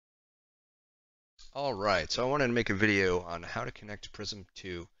All right, so I wanted to make a video on how to connect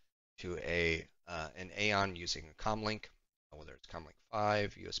Prism2 to an Aaon using a Comlink, whether it's Comlink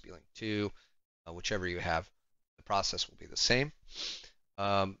 5, USB Link 2, whichever you have. The process will be the same.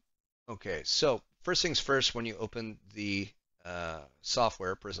 Um, okay, so first things first, when you open the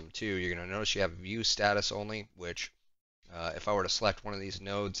software Prism2, you're going to notice you have view status only, which if I were to select one of these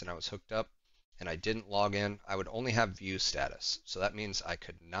nodes and I was hooked up, and I didn't log in, I would only have view status. So that means I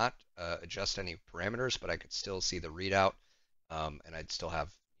could not adjust any parameters, but I could still see the readout, and I'd still have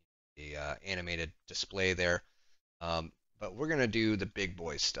the animated display there. But we're going to do the big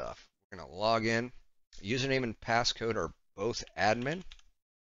boy stuff. We're going to log in. Username and passcode are both admin,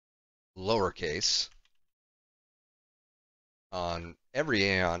 lowercase, on every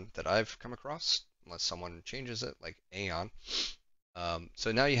Aaon that I've come across, unless someone changes it, like Aaon.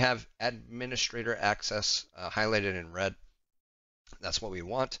 So now you have administrator access highlighted in red. That's what we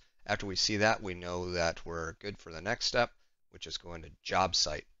want. After we see that, we know that we're good for the next step, which is going to job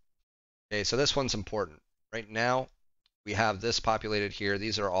site. Okay, so this one's important. Right now, we have this populated here.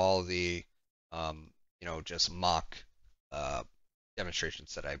 These are all the, just mock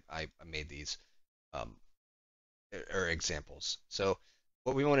demonstrations that I made these, or examples. So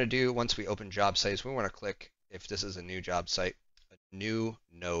what we want to do once we open job site is we want to click, if this is a new job site, a new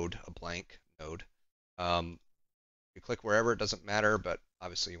node, a blank node. You click wherever, it doesn't matter, but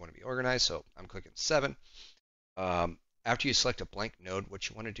obviously you want to be organized, so I'm clicking 7. After you select a blank node, what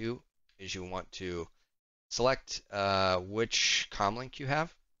you want to do is you want to select which Comlink you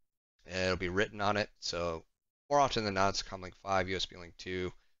have. It'll be written on it, so more often than not, it's Comlink 5, USB Link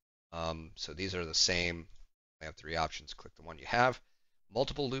 2. So these are the same. I have 3 options. Click the one you have.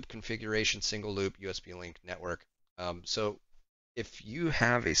 Multiple loop configuration, single loop, USB link, network. So if you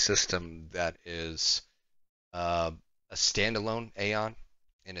have a system that is a standalone Aaon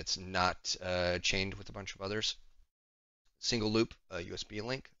and it's not chained with a bunch of others, single loop USB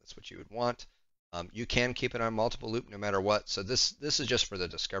link, that's what you would want. You can keep it on multiple loop no matter what. So this is just for the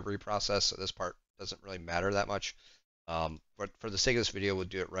discovery process, so this part doesn't really matter that much. But for the sake of this video, we'll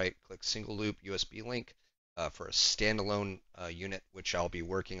do it right. Click single loop USB link for a standalone unit, which I'll be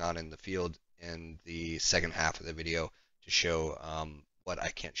working on in the field in the second half of the video to show what I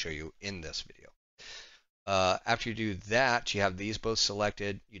can't show you in this video. After you do that, you have these both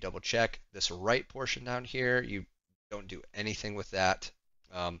selected. You double check this right portion down here. You don't do anything with that.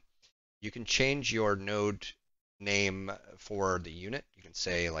 You can change your node name for the unit. You can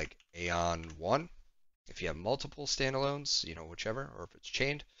say like Aaon 1 if you have multiple standalones, whichever, or if it's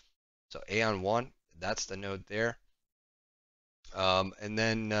chained. So Aaon 1, that's the node there. And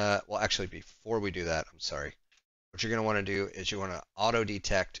then, well, actually, before we do that, I'm sorry. What you're going to want to do is you want to auto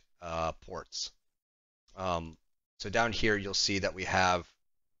detect ports. So down here, you'll see that we have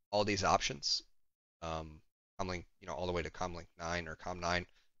all these options. Comlink, all the way to Comlink 9 or Com9,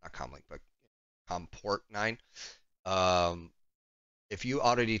 not Comlink, but Comport 9. If you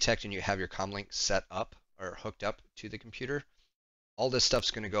auto detect and you have your Comlink set up or hooked up to the computer, all this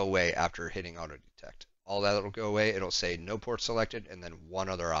stuff's going to go away after hitting auto detect. All that will go away. It'll say no port selected and then one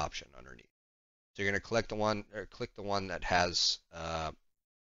other option underneath. So you're going to click the one that has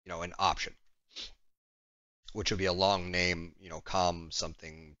an option, which will be a long name, com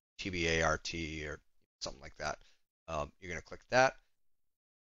something TBART or something like that. You're going to click that.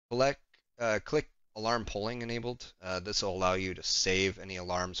 Click alarm polling enabled. This will allow you to save any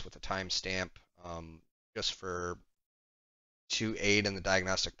alarms with a timestamp, just to aid in the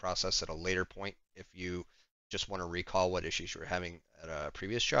diagnostic process at a later point if you just want to recall what issues you were having at a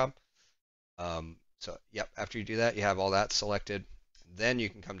previous job. So yep, after you do that, you have all that selected. Then you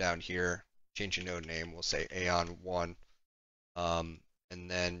can come down here, change your node name. We'll say Aaon 1, and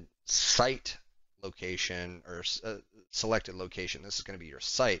then site location or selected location. This is going to be your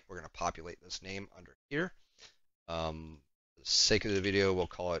site. We're going to populate this name under here. For the sake of the video, we'll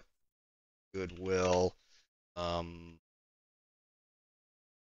call it Goodwill Bradenton.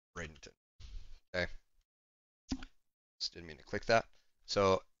 Okay. Just didn't mean to click that.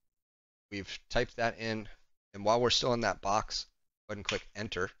 So we've typed that in, and while we're still in that box, go ahead and click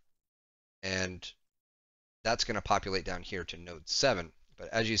enter, and that's going to populate down here to node 7. But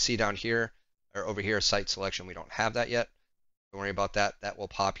as you see down here, or over here, site selection, we don't have that yet. Don't worry about that. That will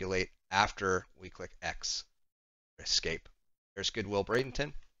populate after we click X, escape. There's Goodwill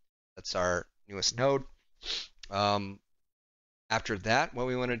Bradenton. That's our newest node. After that, what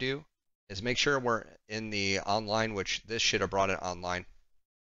we want to do is make sure we're in the online, which this should have brought it online.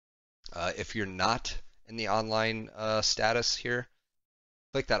 If you're not in the online status here,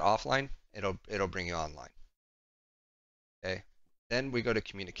 click that offline. It'll bring you online. Okay. Then we go to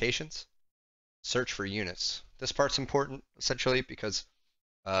communications. search for units. This part's important essentially because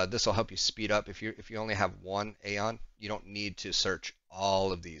this will help you speed up. If you only have one Aaon, you don't need to search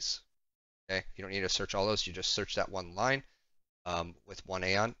all of these. Okay, you don't need to search all those. You just search that one line with one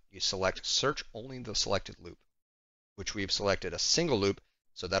Aaon. You select search only the selected loop, which we've selected a single loop,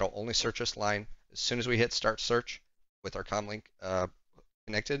 so that'll only search this line. As soon as we hit start search with our Comlink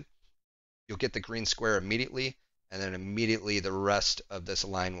connected, you'll get the green square immediately, and then immediately the rest of this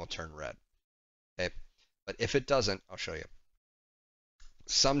line will turn red. Okay, but if it doesn't, I'll show you.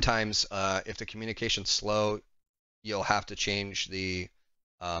 Sometimes if the communication's slow, you'll have to change the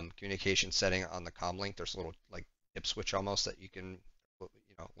communication setting on the Comlink. There's a little like tip switch almost that you can,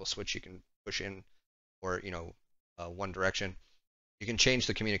 little switch you can push in, or one direction. You can change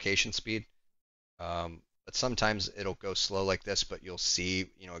the communication speed, but sometimes it'll go slow like this, but you'll see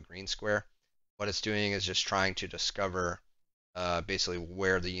a green square. What it's doing is just trying to discover basically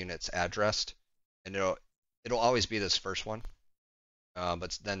where the unit's addressed, and it'll always be this first one.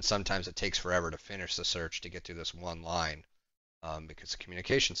 But then sometimes it takes forever to finish the search to get to this one line because the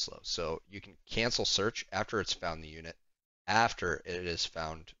communication's slow. So you can cancel search after it's found the unit, after it has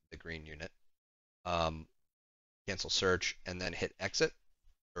found the green unit. Cancel search and then hit exit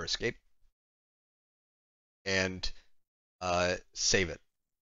or escape and save it.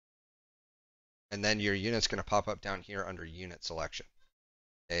 And then your unit's going to pop up down here under unit selection.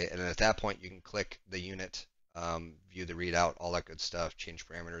 Okay, and then at that point you can click the unit, view the readout, all that good stuff, change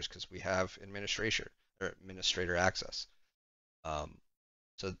parameters because we have administrator access.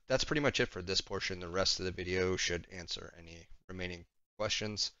 So that's pretty much it for this portion. The rest of the video should answer any remaining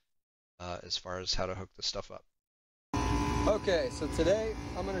questions as far as how to hook this stuff up. Okay, so today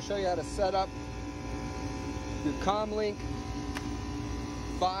I'm going to show you how to set up your Comlink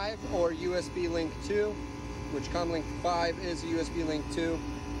 5 or USB Link 2, which Comlink 5 is a USB Link 2.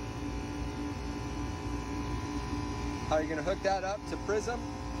 How you're going to hook that up to Prism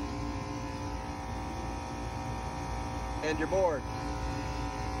and your board.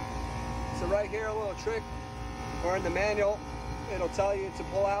 So right here, a little trick, or in the manual, it'll tell you to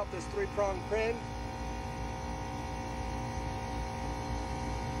pull out this 3-prong pin.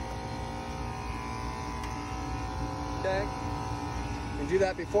 Okay, and do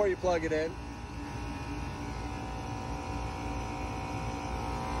that before you plug it in.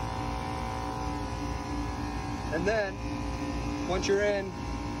 And then, once you're in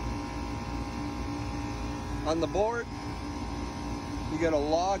on the board, you gotta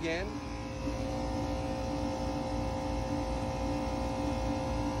log in.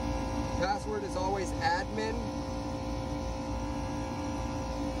 Password is always admin.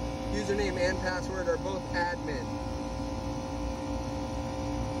 Username and password are both admin.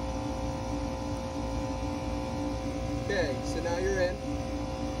 Okay, so now you're in.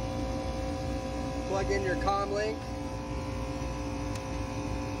 Plug in your Comlink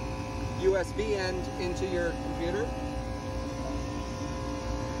USB end into your computer.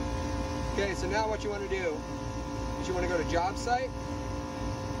 Okay, so now what you want to do is you want to go to job site.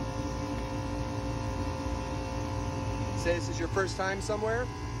 Say this is your first time somewhere.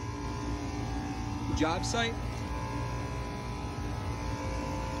 Job site.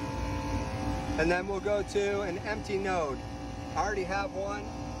 And then we'll go to an empty node. I already have one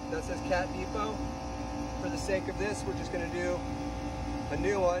that says Cat Depot. For the sake of this, we're just going to do a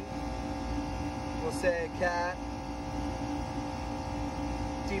new one. We'll say Cat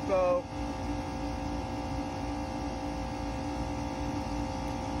Depot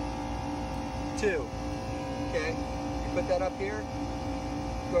 2. Okay, you put that up here.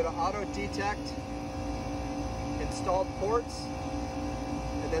 Go to Auto Detect, Installed Ports,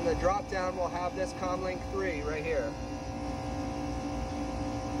 and then the drop down will have this Comlink 3 right here.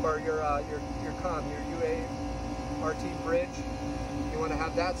 Or your UART bridge. You want to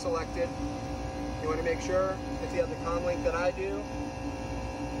have that selected. You want to make sure if you have the Comlink that I do,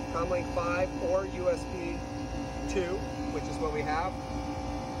 Comlink 5 or USB 2, which is what we have.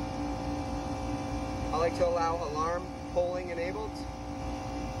 I like to allow alarm polling enabled.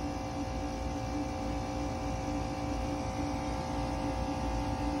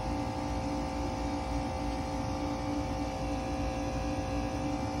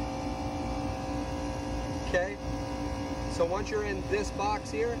 Okay, so once you're in this box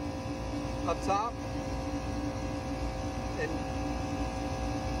here, up top, and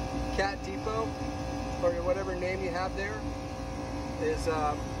Cat Depot, or whatever name you have there, is,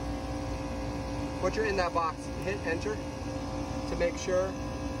 once you're in that box, hit enter to make sure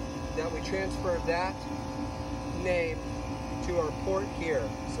that we transfer that name to our port here.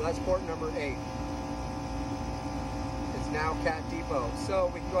 So that's port number 8. It's now cat depot.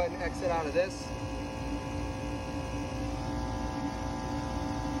 So we can go ahead and exit out of this.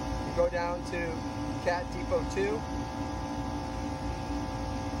 We go down to cat depot 2.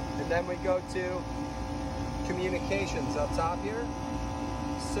 And then we go to communications up top here.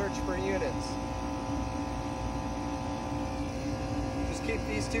 Search for units. Just keep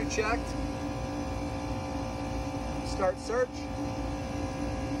these two checked. Start search.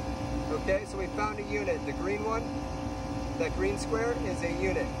 Okay, so we found a unit. The green one, that green square is a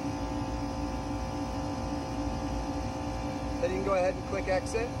unit. Then you can go ahead and click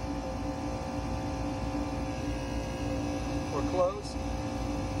exit or close.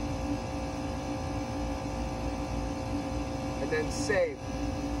 And then save.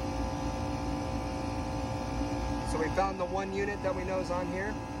 So we found the one unit that we know is on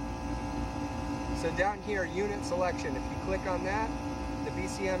here. So down here, unit selection, if you click on that, the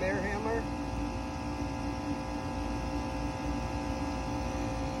BCM air handler,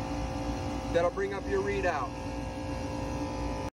 that'll bring up your readout.